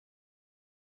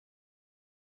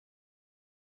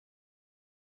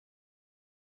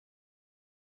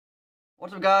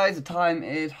What's up, guys? The time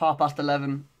is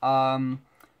 11:30.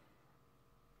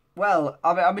 Well,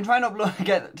 I've been trying to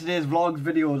get today's vlogs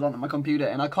videos onto my computer,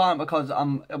 and I can't because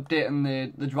I'm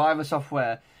updating the driver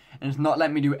software, and it's not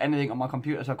letting me do anything on my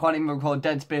computer. So I can't even record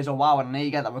Dead Space or WoW, and I need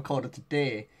to get that recorded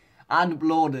today and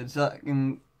uploaded so I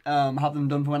can have them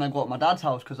done for when I go to my dad's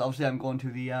house. Because obviously I'm going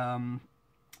to the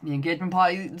engagement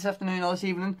party this afternoon or this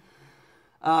evening.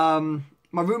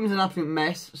 My room's an absolute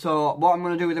mess, so what I'm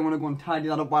going to do is I'm going to go and tidy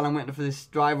that up while I'm waiting for this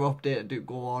driver update to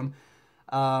go on.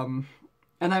 And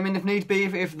I mean, if needs be,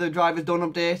 if the drivers don't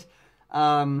update,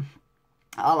 I'll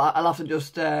have to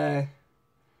just, I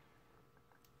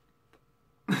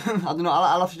don't know,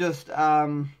 I'll have to just,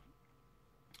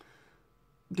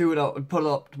 do it up, put it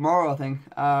up tomorrow, I think.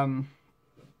 I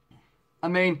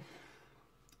mean,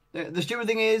 the stupid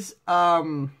thing is,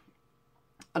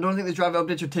 I don't think this driver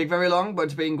update should take very long, but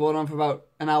it's been going on for about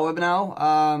an hour now.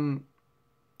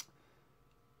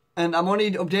 And I'm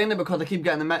only updating it because I keep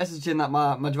getting the message in that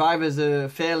my drivers are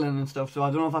failing and stuff, so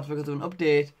I don't know if that's because of an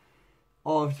update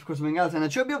or if it's because of something else. And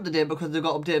it should be up to date because they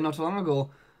got updated not so long ago.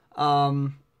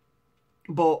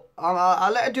 But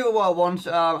I'll let it do what it wants.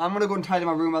 I'm going to go and tidy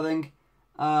my room, I think.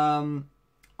 And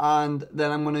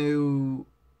then I'm going to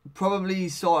probably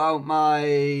sort out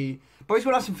my... But I just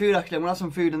want to have some food, actually. I'm going to have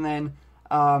some food and then...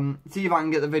 see if I can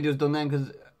get the videos done then,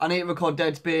 because I need to record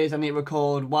Dead Space, I need to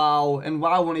record WoW, and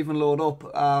WoW won't even load up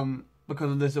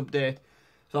because of this update.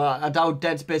 So I doubt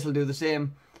Dead Space will do the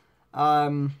same.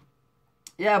 Yeah,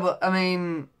 but I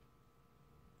mean,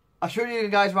 I showed you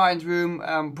guys Ryan's room.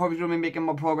 Probably going to be making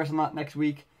more progress on that next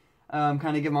week.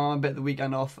 Kind of give my mum a bit of the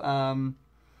weekend off. And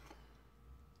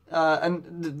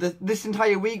this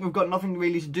entire week we've got nothing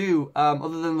really to do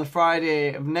other than the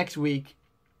Friday of next week.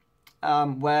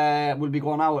 Where we'll be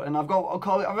going out, and I've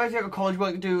actually got college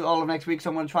work to do all of next week,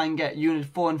 so I'm going to try and get units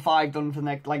 4 and 5 done for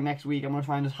next week. I'm going to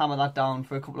try and just hammer that down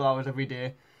for a couple of hours every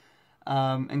day,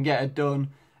 and get it done,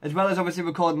 as well as obviously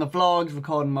recording the vlogs,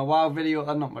 recording my WoW video,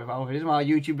 not my WoW videos, my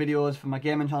YouTube videos for my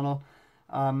gaming channel,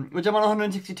 which I'm on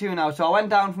 162 now, so I went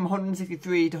down from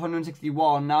 163 to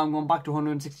 161, now I'm going back to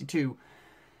 162.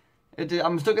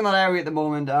 I'm stuck in that area at the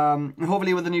moment, and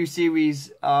hopefully with the new series,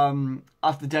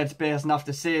 after Dead Space and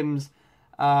after Sims,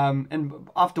 and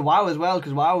after WoW as well,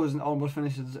 because WoW was almost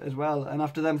finished as well, and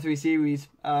after them 3 series,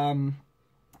 you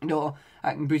know,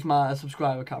 I can boost my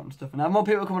subscriber count and stuff, and have more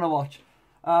people coming to watch.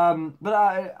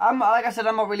 But I'm like I said,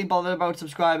 I'm not really bothered about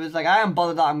subscribers. Like, I am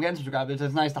bothered that I'm getting subscribers,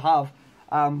 it's nice to have,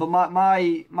 but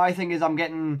my thing is I'm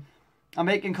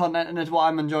making content, and it's what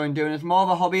I'm enjoying doing. It's more of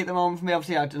a hobby at the moment for me.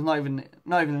 Obviously, it's not even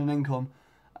an income.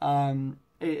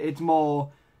 It's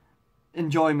more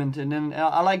enjoyment, and then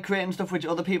I like creating stuff which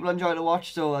other people enjoy to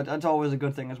watch. So that's always a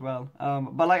good thing as well.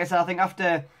 But like I said, I think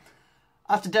after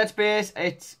Dead Space,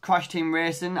 it's Crash Team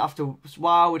Racing. After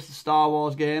WoW, it's the Star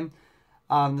Wars game,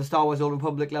 the Star Wars Old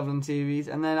Republic leveling series,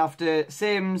 and then after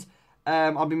Sims,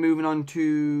 I'll be moving on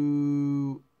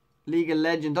to League of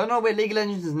Legends. I don't know where League of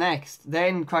Legends is next.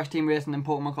 Then Crash Team Racing and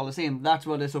Pokemon Coliseum. That's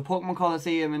what it is. So Pokemon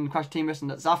Coliseum and Crash Team Racing,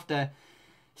 that's after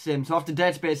Sims. So after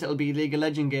Dead Space, it'll be League of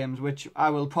Legends games, which I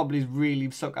will probably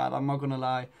really suck at, I'm not going to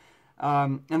lie.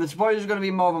 And the spoilers are going to be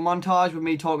more of a montage with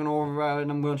me talking over, and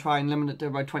I'm going to try and limit it to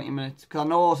about 20 minutes. Because I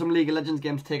know some League of Legends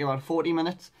games take about 40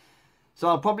 minutes. So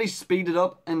I'll probably speed it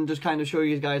up and just kind of show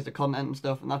you guys the content and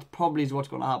stuff. And that's probably what's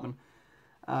going to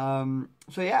happen.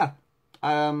 So yeah. What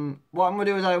I'm going to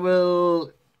do is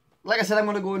like I said, I'm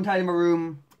going to go and tidy my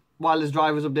room while this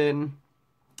driver's updating.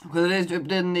 Because it is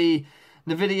updating the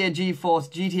NVIDIA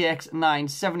GeForce GTX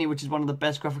 970, which is one of the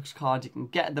best graphics cards you can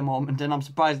get at the moment. And I'm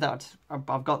surprised that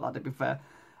I've got that, to be fair.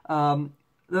 Then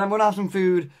I'm going to have some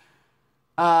food.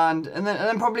 And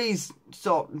then probably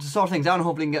sort things out and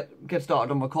hopefully get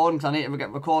started on recording. Because I need to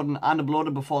get recording and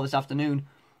uploaded before this afternoon.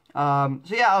 So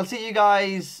yeah, I'll see you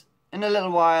guys in a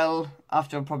little while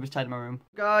after I've probably tidied my room.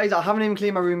 Guys, I haven't even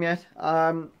cleaned my room yet.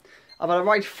 I've had a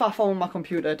right faff on my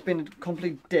computer. It's been a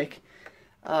complete dick.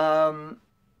 I've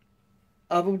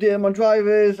updated my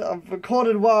drivers, I've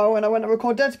recorded WoW, and I went to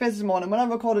record Dead Space this morning. When I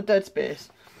recorded Dead Space,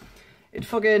 it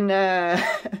fucking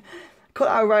cut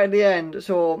out right at the end.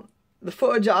 So the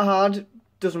footage I had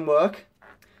doesn't work.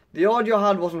 The audio I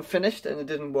had wasn't finished and it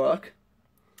didn't work.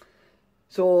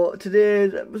 So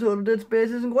today's episode of Dead Space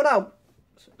isn't going out.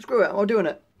 Screw it, I'm not doing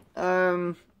it.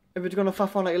 If it's going to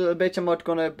faff on like a little bitch, I'm not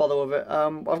going to bother with it.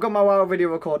 I've got my WoW video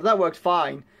recorded, that works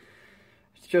fine.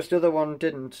 It's just the other one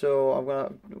didn't, so I'm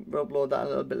going to upload that a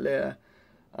little bit later.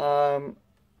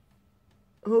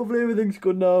 Hopefully everything's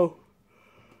good now.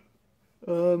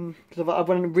 Because I've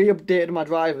went and re-updated my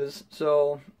drivers,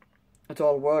 so it's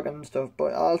all working and stuff,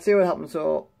 but I'll see what happens.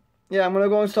 So yeah, I'm going to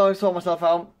go and sort myself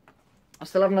out. I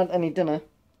still haven't had any dinner,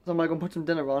 so I'm gonna go put some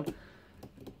dinner on.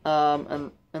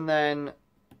 And then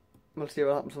we'll see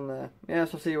what happens from there. Yeah,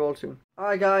 so I'll see you all soon.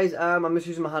 Alright guys, I'm just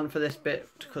using my hand for this bit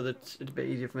because it's a bit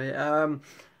easier for me. I'm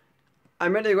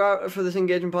ready to go out for this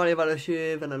engagement party. I've had a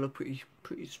shave and I look pretty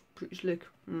slick.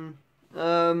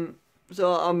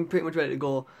 So I'm pretty much ready to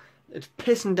go. It's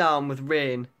pissing down with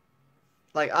rain,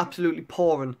 like absolutely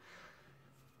pouring.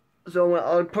 So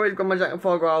I'll probably grab my jacket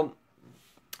before I go out.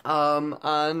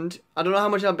 And I don't know how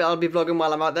much I'll be vlogging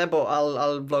while I'm out there, but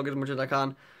I'll vlog as much as I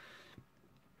can.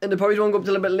 And the probably won't go up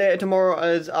till a bit later tomorrow,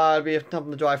 as I'll be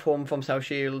having to drive home from South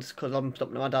Shields because I'm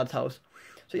stopping at my dad's house.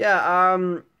 So yeah,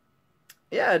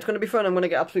 yeah, it's gonna be fun. I'm gonna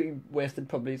get absolutely wasted,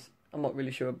 probably. I'm not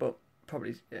really sure, but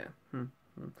probably, yeah.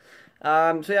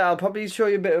 So yeah, I'll probably show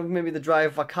you a bit of maybe the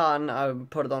drive if I can. I'll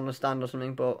put it on a stand or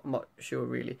something, but I'm not sure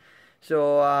really.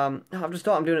 So I've just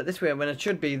thought I'm doing it this way when it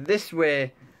should be this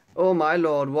way. Oh my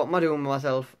lord, what am I doing with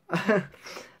myself? So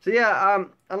yeah,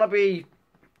 I'll not be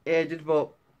aged, but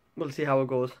we'll see how it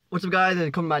goes. What's up guys,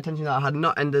 it come to my attention that I had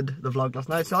not ended the vlog last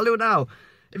night, so I'll do it now.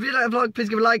 If you like the vlog, please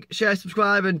give a like, share,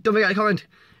 subscribe, and don't forget to comment.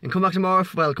 And come back tomorrow,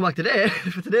 well, come back today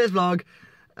for today's vlog.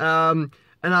 And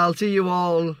I'll see you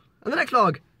all in the next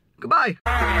vlog. Goodbye.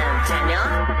 Back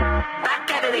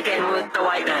at it again with the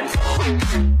white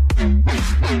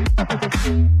guns.